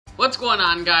What's going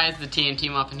on, guys? The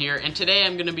TNT Muffin here, and today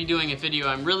I'm going to be doing a video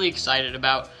I'm really excited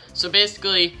about. So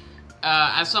basically,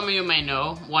 as some of you may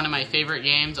know, one of my favorite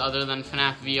games other than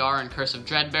FNaF VR and Curse of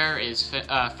Dreadbear is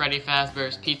Freddy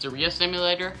Fazbear's Pizzeria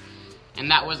Simulator, and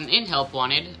that wasn't in Help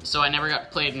Wanted, so I never got to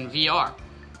play it in VR.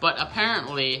 But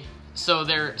apparently, so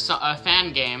there's a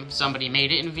fan game, somebody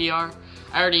made it in VR.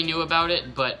 I already knew about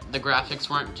it, but the graphics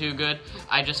weren't too good.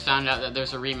 I just found out that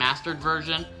there's a remastered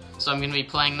version, so I'm going to be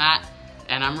playing that.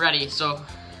 And I'm ready, so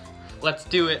let's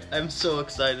do it. I'm so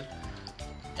excited.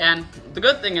 And the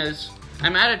good thing is,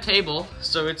 I'm at a table,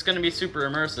 so it's going to be super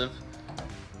immersive.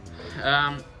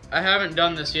 I haven't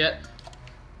done this yet.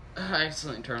 I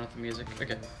accidentally turned off the music.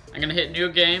 Okay, I'm going to hit new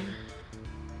game.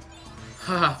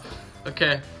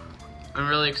 Okay, I'm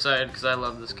really excited because I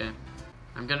love this game.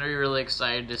 I'm going to be really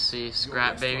excited to see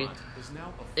Scrap Baby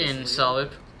in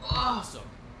solid. Awesome.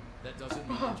 That doesn't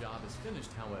mean the job is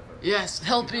finished, however. Yes,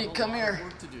 help me, come here.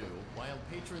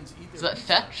 Is that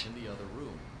Fetch? In the other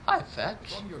room. Hi,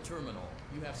 Fetch. From your terminal,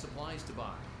 you have supplies to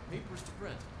buy, papers to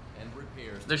print, and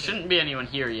repairs. There shouldn't be anyone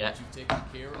here yet.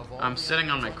 I'm sitting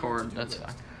on my cord, that's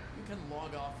fine. You can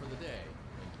log off for the day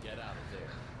and get out of there.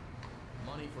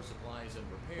 Money for supplies and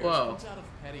repairs comes out of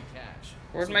petty cash.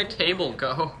 Where'd my table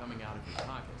go? Coming out of your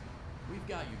pocket. We've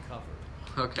got you covered.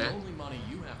 Okay. The only money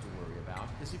you have to worry about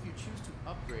is if you choose to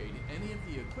upgrade any of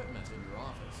the equipment in your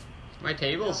office. My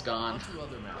table's gone.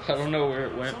 I don't know where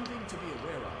it went. Something to be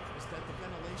aware of is that the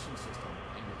ventilation system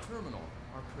and your terminal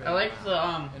are I like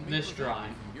the this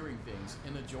drawing.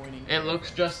 It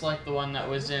looks just like the one that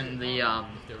was in the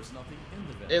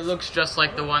It looks just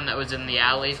like the one that was in the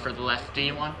alley for the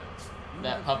lefty one.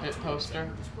 That puppet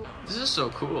poster. This is so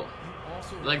cool.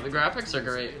 Like the graphics are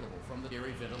great.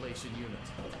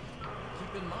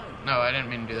 No, I didn't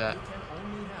mean to do that. You can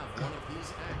only have one of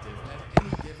these active at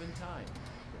any given time.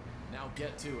 Now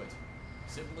get to it.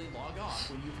 Simply log off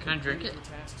when you've completed your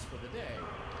tasks for the day,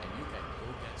 and you can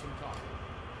go get some coffee.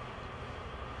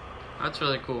 That's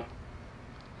really cool.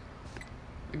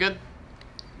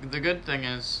 The good thing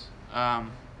is,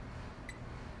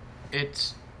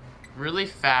 it's really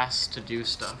fast to do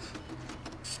stuff.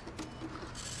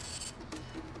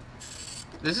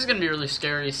 This is gonna be really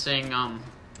scary seeing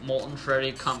Molten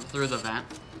Freddy come through the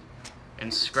vent,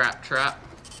 and Scrap Trap,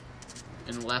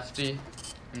 and Lefty,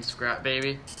 and Scrap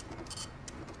Baby.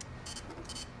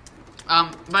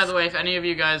 By the way, if any of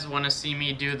you guys want to see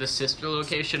me do the sister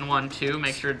location one too,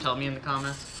 make sure to tell me in the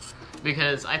comments,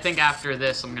 because I think after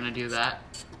this I'm gonna do that.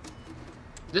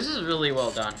 This is really well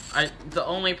done. The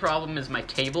only problem is my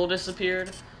table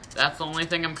disappeared. That's the only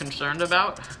thing I'm concerned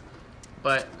about.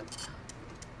 But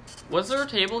was there a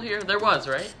table here? There was,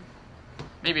 right?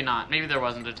 Maybe not. Maybe there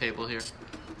wasn't a table here.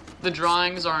 The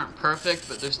drawings aren't perfect,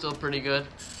 but they're still pretty good.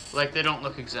 Like, they don't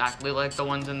look exactly like the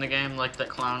ones in the game, like the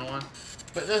clown one.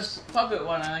 But this puppet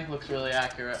one, I think, looks really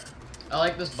accurate. I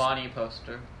like this Bonnie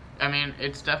poster. I mean,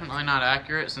 it's definitely not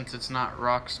accurate since it's not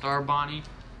Rockstar Bonnie.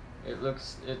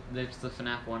 It's the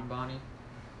FNaF 1 Bonnie.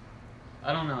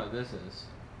 I don't know what this is.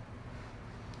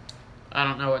 I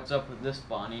don't know what's up with this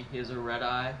Bonnie. He has a red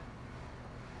eye.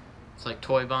 It's like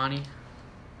Toy Bonnie.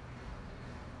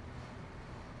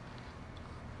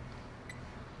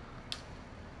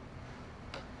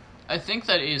 I think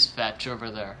that is Fetch over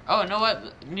there. Oh, you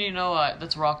know what?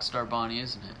 That's Rockstar Bonnie,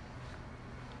 isn't it?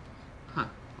 Huh.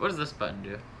 What does this button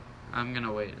do? I'm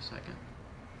gonna wait a second.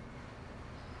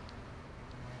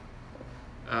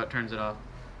 Oh, it turns it off.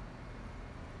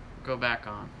 Go back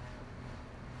on.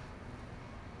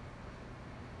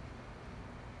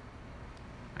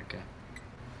 Okay.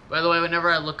 By the way,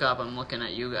 whenever I look up, I'm looking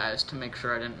at you guys to make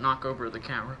sure I didn't knock over the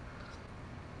camera.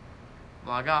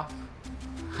 Log off.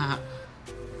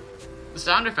 The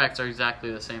sound effects are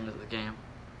exactly the same as the game.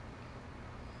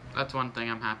 That's one thing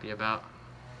I'm happy about.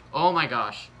 Oh my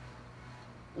gosh.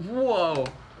 Whoa.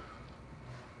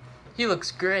 He looks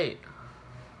great.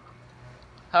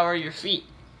 How are your feet?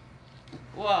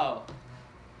 Whoa.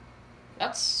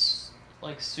 That's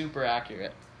like super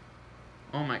accurate.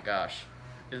 Oh my gosh.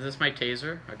 Is this my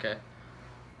taser? Okay.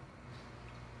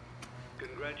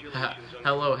 Congratulations on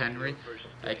hello, Henry.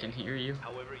 I can hear you.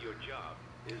 However, your job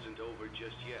isn't over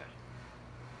just yet.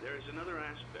 There is another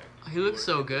aspect. He looks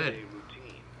so good.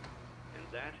 Routine, and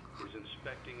that is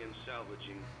inspecting and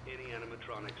salvaging any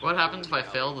animatronics. What happens if I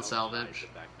fail to salvage?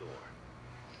 The back door.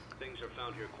 Things are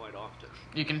found here quite often.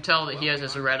 You can tell that he has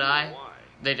his red eye.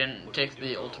 They didn't take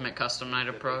the ultimate custom night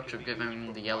approach of giving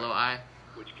him the yellow eye.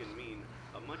 Which can mean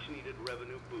a much needed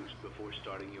revenue boost before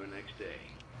starting your next day.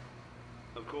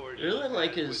 Of course, I really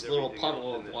like his little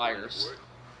puddle of wires.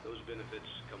 Those benefits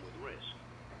come with risk.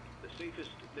 The safest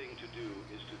thing to do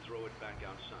is to throw it back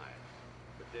outside.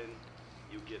 The then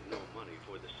you get no money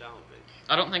for the salvage.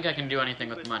 I don't think I can do anything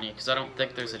with money, because I don't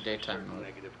think there's a daytime mode.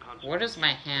 What is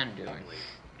my hand doing?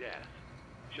 Death.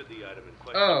 Should the item in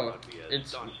question Oh, not be as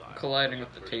it's docile colliding as with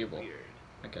it the first table. appeared.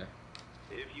 Okay.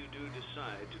 If you do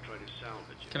decide to try to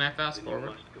salvage it, Can I fast then forward?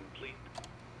 you must complete.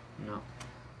 No.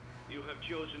 You have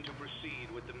chosen to proceed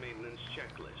with the maintenance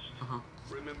checklist.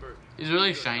 Remember, He's really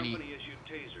use your shiny. company as you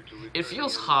taser to It return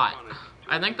feels the hot. animatronic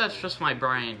I to think that's a just my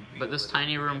brain, but this feel that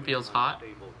tiny it's room feels becoming hot.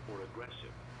 unstable or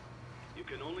aggressive. You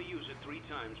can only use it 3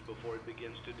 times before it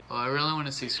begins to. Oh, I really want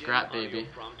to see Begin Scrap audio Baby.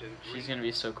 prompt in 3, She's gonna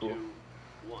be so cool. 2,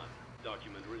 1.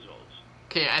 Document results.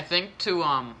 Okay, I think to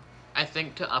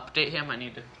update him, I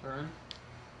need to turn.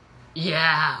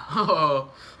 Yeah. Oh.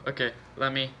 Okay.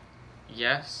 Let me.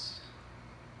 Yes.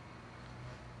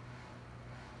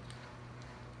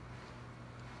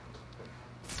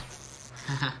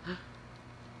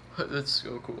 That's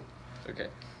so cool. Okay.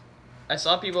 I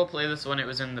saw people play this when it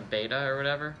was in the beta or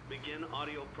whatever, Begin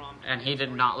audio prompt and he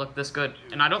did not look this good.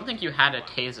 And I don't think you had a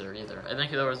taser either. I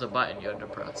think there was a button you had to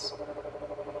press.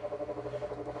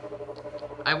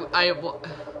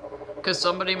 Because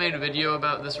somebody made a video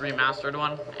about this remastered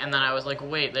one, and then I was like,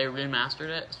 wait, they remastered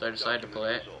it? So I decided to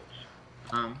play it.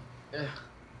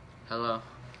 Hello.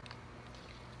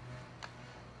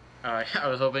 Alright, I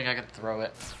was hoping I could throw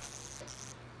it.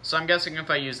 So I'm guessing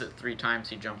if I use it 3 times,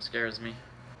 he jump scares me.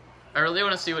 I really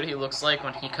want to see what he looks like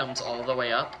when he comes all the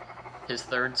way up. His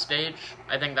 3rd stage.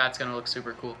 I think that's going to look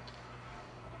super cool.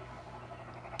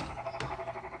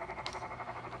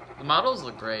 The models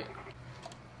look great.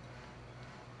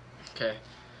 Okay.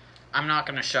 I'm not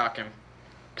going to shock him,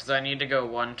 because I need to go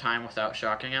 1 time without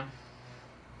shocking him.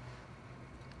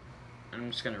 I'm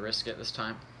just going to risk it this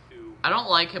time. I don't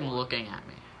like him looking at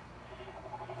me.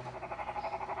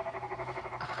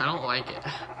 I don't like it.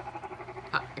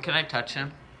 Can I touch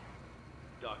him?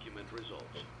 Document results.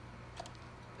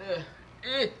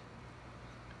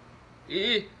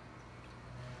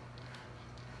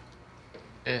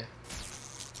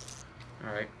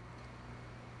 Alright.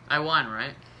 I won,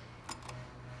 right?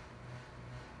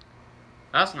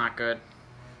 That's not good.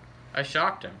 I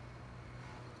shocked him.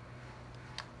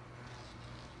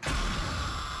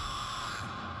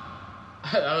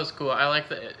 That was cool. I like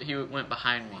that he went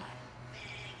behind me.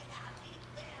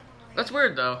 That's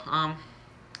weird though. I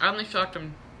only shocked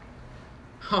him.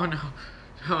 Oh no.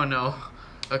 Oh no.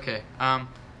 Okay.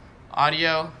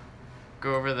 Audio.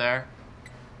 Go over there.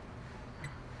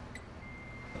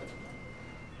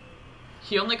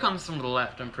 He only comes from the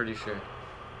left, I'm pretty sure.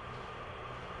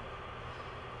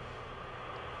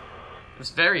 It's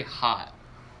very hot.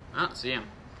 I don't see him.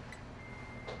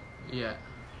 Yeah.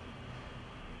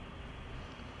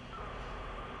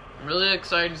 I'm really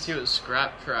excited to see what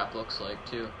Scrap Trap looks like,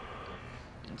 too.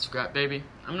 And Scrap Baby.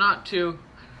 I'm not too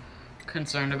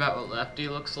concerned about what Lefty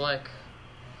looks like,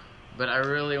 but I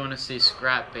really want to see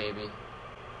Scrap Baby.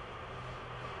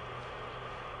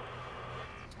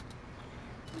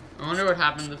 I wonder what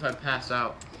happens if I pass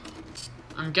out.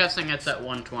 I'm guessing it's at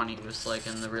 120, just like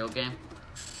in the real game.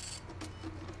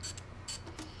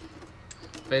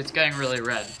 But it's getting really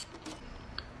red.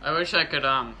 I wish I could,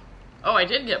 oh, I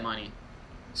did get money.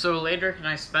 So later, can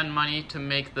I spend money to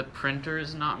make the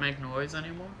printers not make noise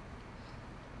anymore?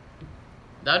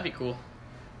 That'd be cool.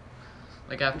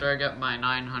 Like after I get my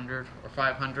 900 or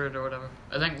 500 or whatever.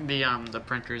 I think the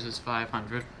printers is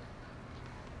 500.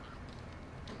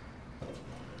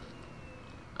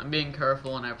 I'm being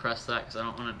careful when I press that because I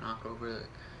don't want to knock over the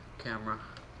camera.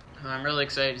 I'm really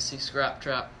excited to see Scrap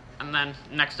Trap. And then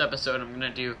next episode I'm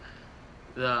gonna do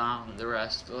the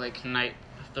rest, like night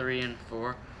 3 and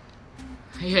 4.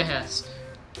 Yes.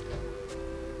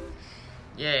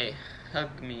 Yay.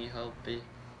 Hug me, Helpy.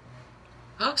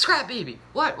 Oh, Scrap Baby!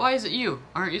 What? Why is it you?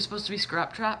 Aren't you supposed to be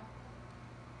Scrap Trap?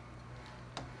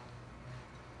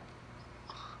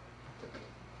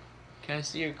 Can I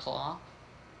see your claw?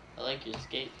 I like your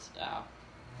skate style.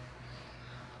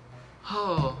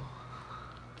 Oh.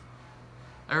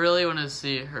 I really want to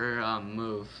see her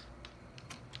move.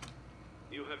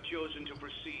 You have chosen to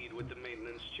proceed with the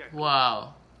maintenance checklist.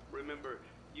 Wow. Remember,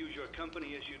 use your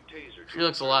company as you taser. She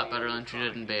looks a lot better than she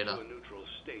did in beta. To a neutral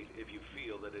state if you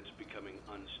feel that it's becoming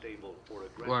unstable or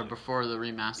aggressive. Or before the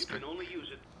You remaster. can only use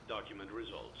it. Document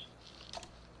results.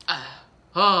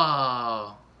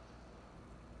 Oh.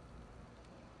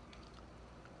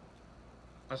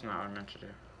 That's not what I meant to do.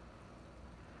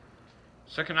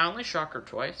 So can I only shock her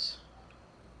twice?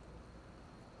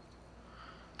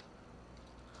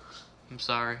 I'm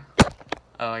sorry.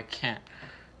 Oh, I can't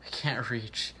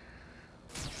reach.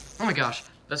 Oh my gosh,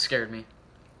 that scared me.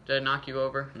 Did I knock you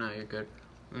over? No, you're good.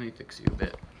 Let me fix you a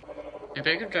bit.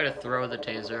 Maybe I could try to throw the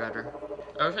taser at her.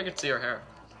 I wish I could see her hair.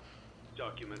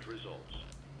 Document results.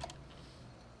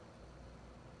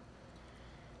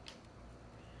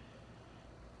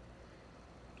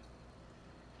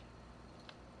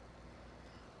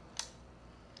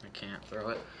 I can't throw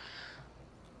it.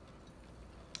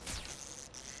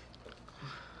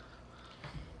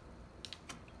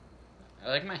 I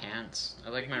like my hands. I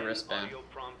like my wristband. Audio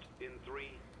prompt in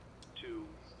 3, 2,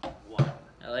 1.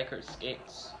 I like her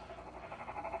skates.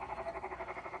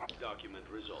 Document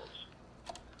results.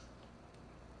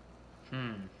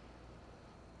 I'm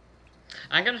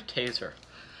gonna tase her.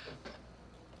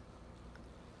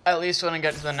 At least when I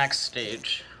get to the next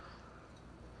stage.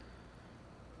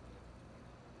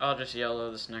 I'll just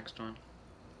yellow this next one.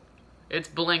 It's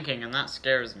blinking and that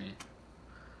scares me.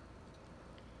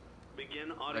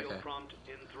 Begin audio Okay. prompt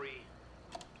in 3,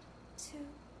 2,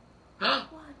 1.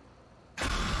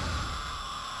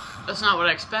 That's not what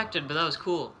I expected, but that was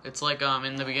cool. It's like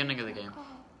in the beginning of the game.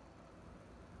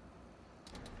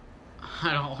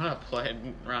 I don't want to play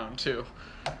round 2.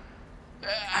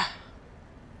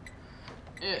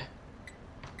 Yeah.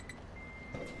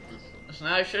 So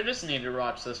now I should just need to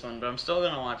watch this one, but I'm still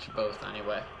gonna watch both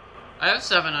anyway. I have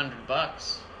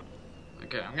 $700.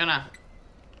 Okay, I'm gonna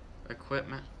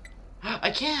equipment.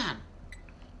 I can.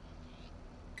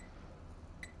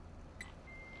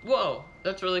 Whoa,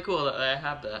 that's really cool that I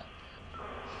have that.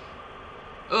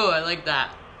 Oh, I like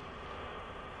that.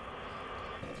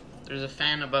 There's a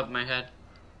fan above my head.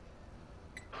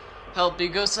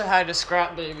 Helpy, go say hi to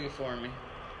Scrap Baby for me.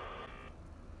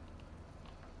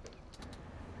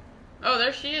 Oh,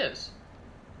 there she is.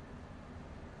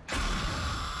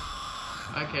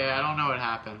 Okay, I don't know what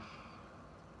happened.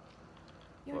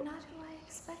 You're not who I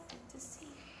expected to see.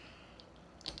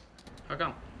 How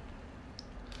come?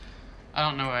 I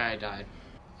don't know why I died.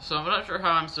 So I'm not sure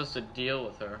how I'm supposed to deal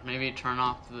with her. Maybe turn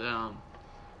off the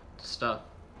stuff.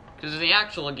 Because in the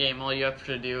actual game, all you have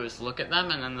to do is look at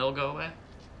them and then they'll go away.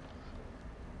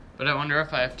 But I wonder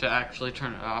if I have to actually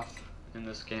turn it off in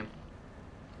this game.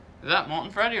 Is that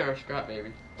Molten Freddy or Scrap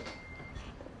Baby?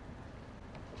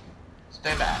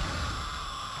 Stay back.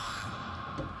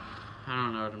 I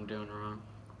don't know what I'm doing wrong.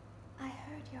 I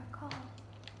heard your call.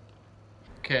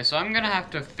 Okay, so I'm gonna have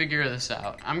to figure this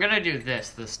out. I'm gonna do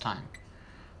this time.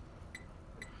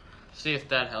 See if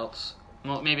that helps.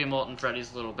 Maybe Molten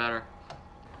Freddy's a little better.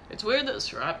 It's weird that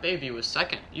Scrap Baby was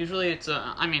second. Usually it's,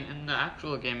 I mean, in the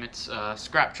actual game it's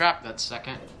Scrap Trap that's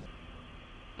second.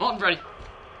 Molten Freddy,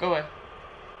 go away.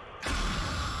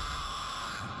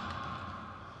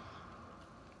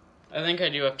 I think I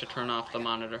do have to turn off the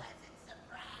monitor.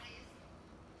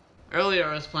 Earlier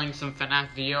I was playing some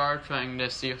FNaF VR, trying to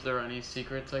see if there were any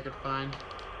secrets I could find.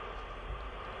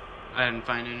 I didn't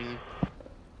find anything.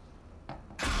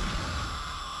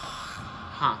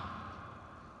 Huh.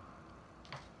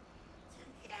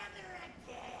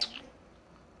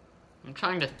 I'm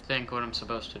trying to think what I'm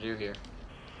supposed to do here.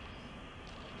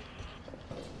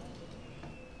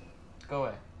 Go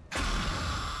away.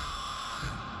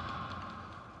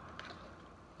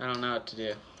 I don't know what to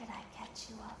do. Did I catch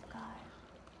you off guard?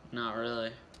 Not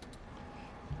really.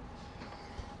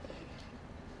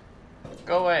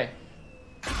 Go away.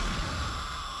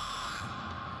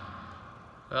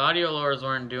 The audio lures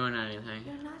weren't doing anything.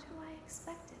 You're not who I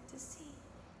expected to see.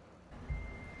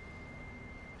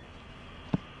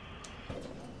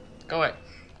 Go away.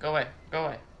 Go away. Go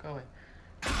away. Go away.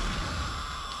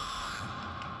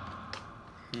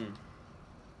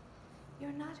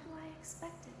 You're not who I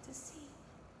expected to see.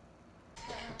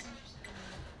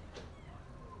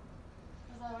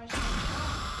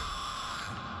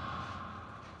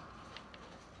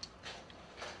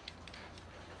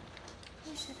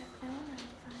 You should have known I'd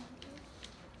find you.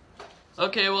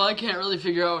 Okay, well I can't really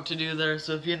figure out what to do there,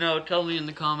 so if you know, tell me in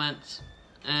the comments.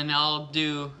 And I'll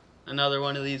do another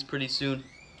one of these pretty soon.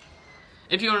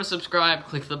 If you want to subscribe,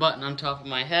 click the button on top of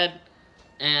my head.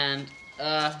 And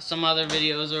some other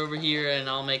videos over here, and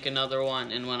I'll make another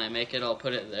one, and when I make it, I'll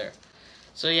put it there.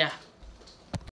 So yeah.